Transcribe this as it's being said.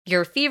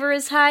Your fever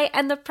is high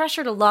and the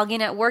pressure to log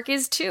in at work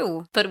is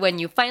too. But when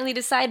you finally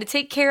decide to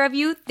take care of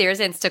you, there's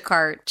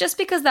Instacart. Just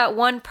because that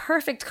one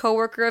perfect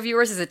coworker of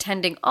yours is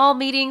attending all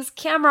meetings,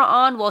 camera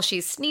on while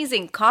she's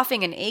sneezing,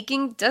 coughing, and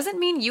aching, doesn't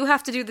mean you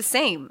have to do the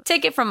same.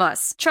 Take it from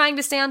us. Trying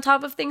to stay on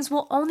top of things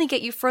will only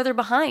get you further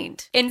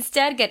behind.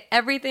 Instead, get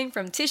everything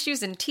from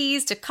tissues and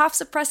teas to cough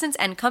suppressants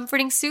and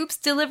comforting soups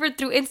delivered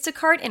through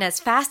Instacart in as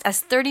fast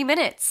as 30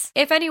 minutes.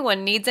 If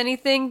anyone needs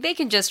anything, they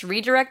can just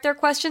redirect their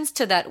questions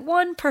to that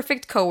one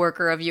perfect coworker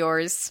of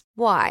yours.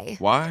 Why?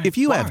 Why? If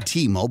you have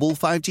T-Mobile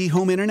 5G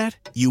home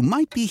internet, you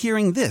might be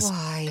hearing this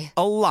Why?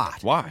 a lot.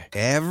 Why?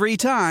 Every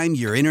time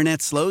your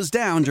internet slows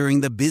down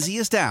during the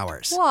busiest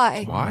hours.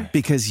 Why? Why?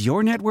 Because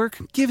your network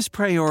gives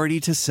priority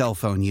to cell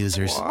phone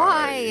users.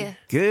 Why?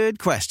 Good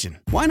question.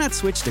 Why not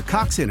switch to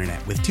Cox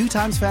Internet with 2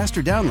 times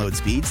faster download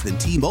speeds than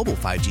T-Mobile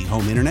 5G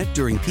home internet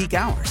during peak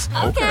hours?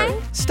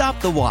 Okay. Stop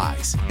the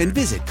whys and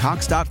visit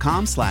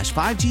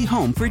cox.com/5G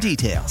home for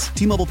details.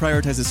 T-Mobile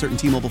prioritizes certain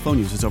T-Mobile phone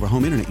users over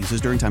home internet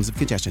users during times of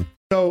congestion.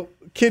 So,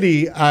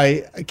 Kitty,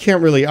 I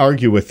can't really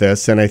argue with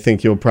this, and I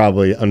think you'll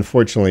probably,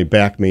 unfortunately,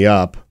 back me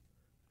up.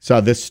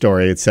 Saw this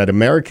story. It said,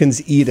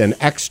 Americans eat an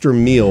extra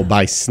meal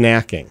by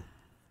snacking.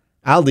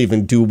 I'll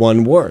even do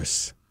one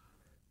worse.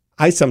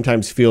 I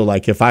sometimes feel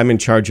like if I'm in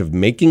charge of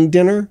making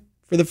dinner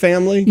for the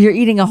family, You're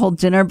eating a whole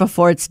dinner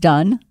before it's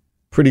done?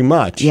 pretty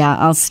much. Yeah,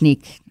 I'll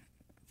sneak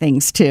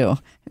things too.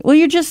 Well,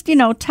 you're just,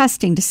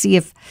 testing to see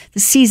if the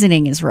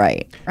seasoning is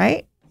right?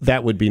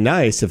 That would be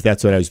nice if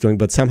that's what I was doing.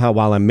 But somehow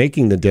while I'm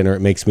making the dinner, it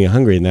makes me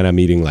hungry. And then I'm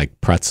eating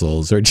like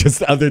pretzels or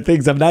just other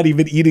things. I'm not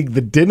even eating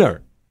the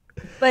dinner.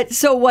 But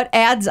so what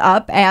adds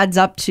up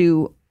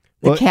to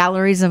the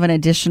calories of an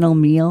additional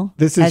meal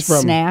This is as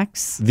from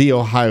snacks? The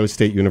Ohio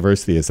State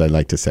University, as I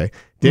like to say.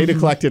 Data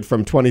collected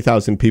from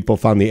 20,000 people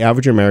found the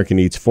average American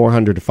eats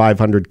 400 to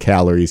 500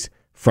 calories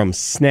from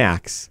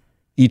snacks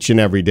each and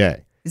every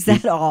day. Is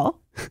that all?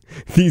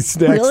 These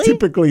snacks Really?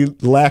 typically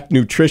lack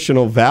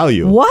nutritional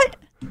value. What?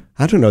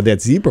 I don't know,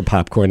 that zebra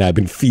popcorn I've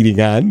been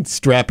feeding on,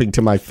 strapping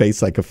to my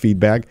face like a feed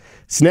bag.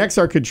 Snacks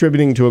are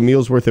contributing to a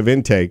meal's worth of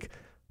intake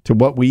to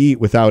what we eat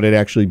without it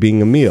actually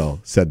being a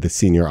meal, said the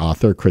senior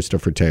author,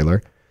 Christopher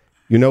Taylor.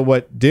 You know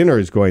what dinner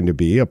is going to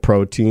be, a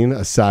protein,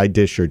 a side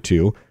dish or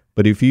two.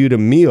 But if you eat a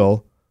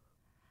meal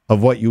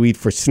of what you eat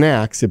for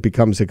snacks, it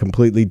becomes a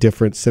completely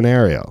different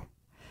scenario.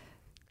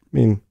 I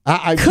mean,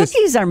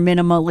 Cookies are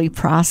minimally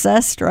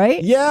processed,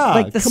 right? Yeah,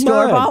 Like the come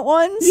store-bought on.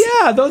 ones?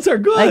 Yeah, those are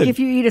good. Like if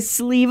you eat a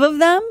sleeve of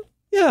them?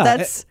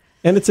 Yeah.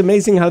 And it's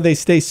amazing how they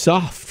stay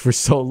soft for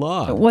so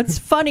long. What's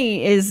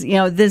funny is,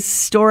 this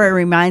story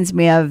reminds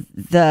me of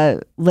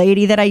the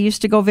lady that I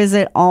used to go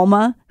visit,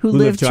 Alma, who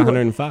lived to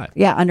 105.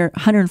 Yeah, under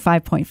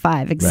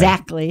 105.5,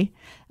 exactly.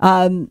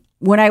 Right.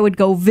 When I would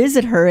go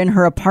visit her in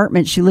her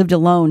apartment, she lived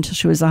alone till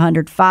she was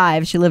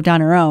 105. She lived on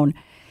her own.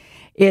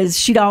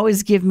 She'd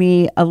always give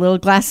me a little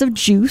glass of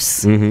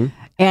juice and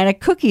a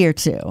cookie or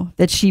two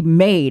that she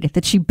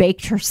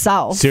baked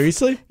herself.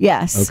 Seriously?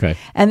 Yes. Okay.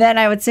 And then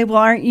I would say, well,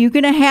 aren't you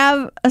going to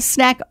have a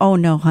snack? Oh,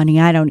 no, honey,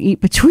 I don't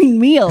eat between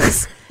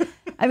meals.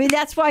 I mean,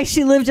 that's why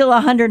she lived till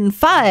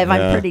 105,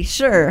 I'm pretty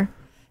sure.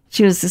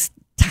 She was this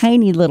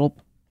tiny little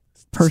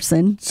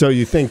person. So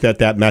you think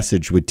that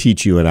message would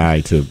teach you and I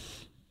to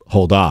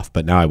hold off,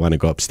 but now I want to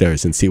go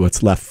upstairs and see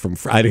what's left from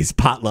Friday's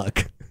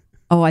potluck.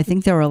 Oh, I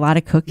think there were a lot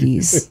of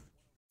cookies.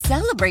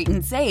 Celebrate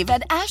and save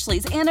at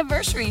Ashley's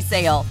Anniversary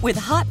Sale. With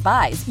Hot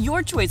Buys,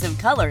 your choice of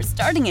colors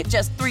starting at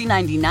just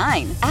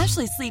 $3.99.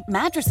 Ashley Sleep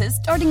mattresses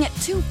starting at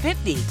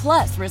 $2.50.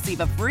 Plus,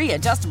 receive a free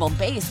adjustable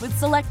base with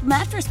select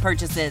mattress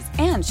purchases.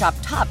 And shop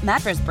top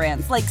mattress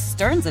brands like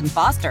Stearns &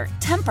 Foster,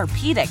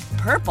 Tempur-Pedic,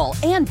 Purple,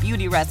 and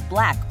Beautyrest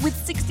Black with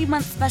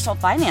 60-month special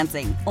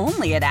financing.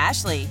 Only at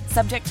Ashley.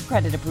 Subject to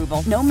credit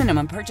approval. No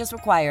minimum purchase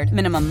required.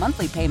 Minimum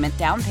monthly payment,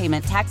 down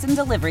payment, tax, and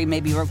delivery may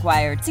be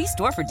required. See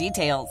store for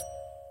details.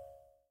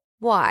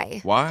 Why?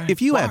 Why? If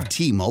you have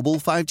T-Mobile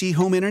 5G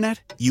home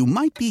internet, you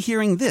might be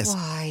hearing this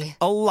Why?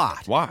 a lot.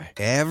 Why?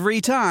 Every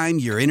time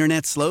your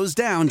internet slows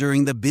down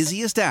during the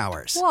busiest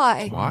hours.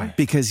 Why? Why?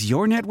 Because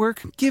your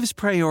network gives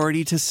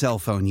priority to cell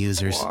phone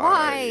users.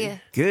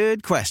 Why?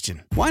 Good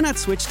question. Why not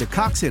switch to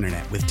Cox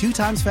Internet with 2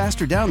 times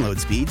faster download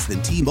speeds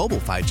than T-Mobile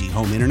 5G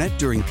home internet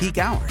during peak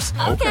hours?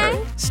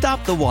 Okay.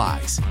 Stop the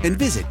whys and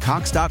visit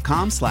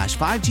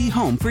cox.com/5G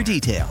home for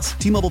details.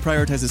 T-Mobile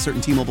prioritizes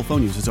certain T-Mobile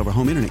phone users over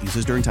home internet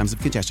users during times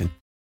of congestion.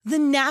 The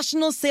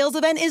national sales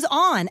event is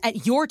on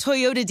at your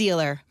Toyota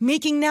dealer,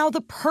 making now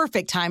the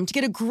perfect time to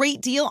get a great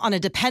deal on a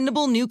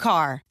dependable new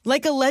car.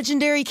 Like a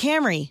legendary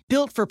Camry,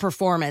 built for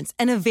performance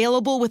and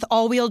available with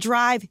all-wheel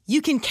drive,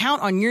 you can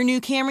count on your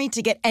new Camry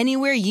to get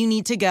anywhere you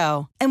need to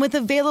go. And with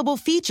available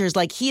features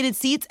like heated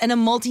seats and a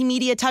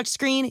multimedia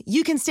touchscreen,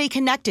 you can stay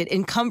connected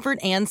in comfort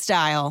and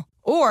style.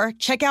 Or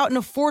check out an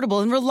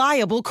affordable and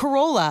reliable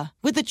Corolla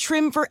with a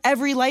trim for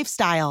every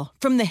lifestyle.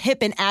 From the hip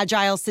and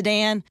agile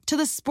sedan to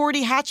the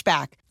sporty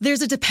hatchback,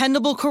 there's a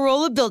dependable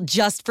Corolla built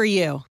just for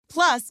you.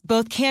 Plus,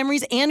 both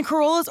Camrys and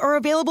Corollas are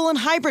available in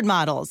hybrid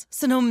models,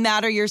 so no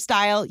matter your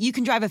style, you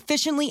can drive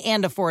efficiently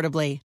and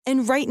affordably.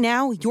 And right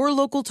now, your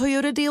local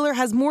Toyota dealer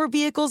has more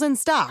vehicles in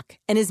stock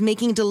and is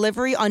making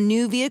delivery on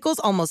new vehicles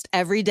almost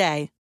every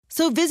day.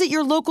 So visit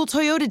your local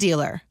Toyota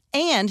dealer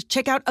and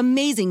check out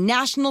amazing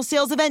national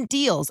sales event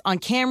deals on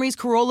Camrys,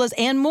 Corollas,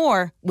 and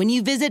more when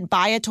you visit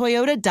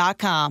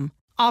buyatoyota.com.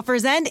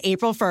 Offers end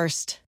April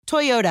 1st.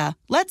 Toyota,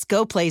 let's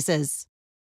go places.